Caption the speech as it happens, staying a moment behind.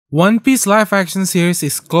One Piece live action series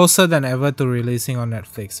is closer than ever to releasing on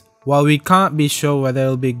Netflix. While we can't be sure whether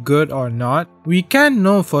it'll be good or not, we can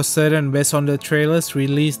know for certain based on the trailers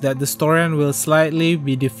released that the storyline will slightly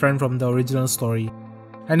be different from the original story.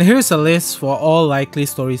 And here's a list for all likely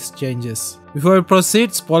story changes. Before we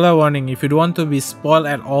proceed, spoiler warning: if you don't want to be spoiled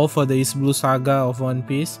at all for the East Blue Saga of One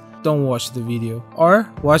Piece, don't watch the video.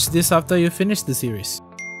 Or watch this after you finish the series.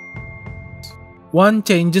 One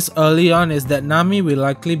changes early on is that Nami will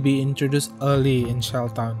likely be introduced early in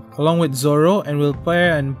Shelltown, along with Zoro, and will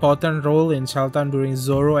play an important role in Shelltown during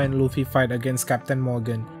Zoro and Luffy fight against Captain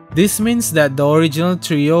Morgan. This means that the original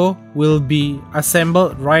trio will be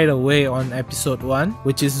assembled right away on episode 1,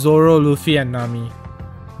 which is Zoro, Luffy and Nami.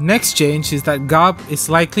 Next change is that Garp is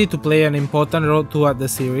likely to play an important role throughout the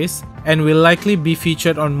series and will likely be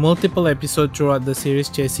featured on multiple episodes throughout the series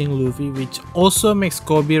chasing Luffy, which also makes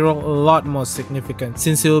Kobe role a lot more significant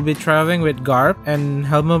since he will be traveling with Garp and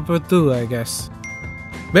Helmepper too, I guess.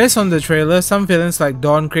 Based on the trailer, some villains like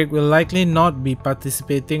Dawn Creek will likely not be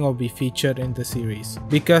participating or be featured in the series,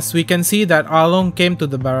 because we can see that Arlong came to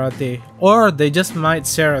the Baratie, or they just might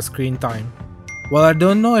share a screen time. While I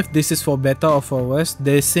don't know if this is for better or for worse,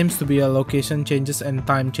 there seems to be a location changes and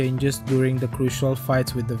time changes during the crucial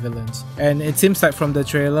fights with the villains. And it seems like from the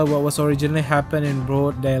trailer, what was originally happened in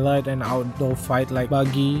broad daylight and outdoor fight like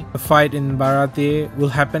Buggy, a fight in Baratie, will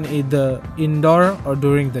happen either indoor or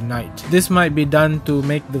during the night. This might be done to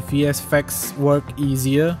make the VFX work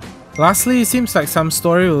easier. Lastly, it seems like some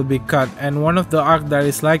story will be cut, and one of the arcs that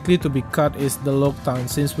is likely to be cut is the Loguetown,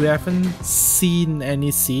 since we haven't seen any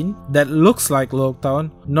scene that looks like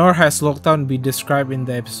Loguetown, nor has Loguetown been described in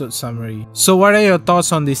the episode summary. So what are your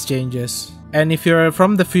thoughts on these changes? And if you're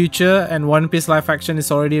from the future and One Piece live action is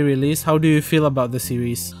already released, how do you feel about the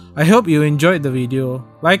series? I hope you enjoyed the video.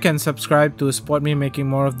 Like and subscribe to support me making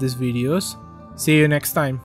more of these videos. See you next time.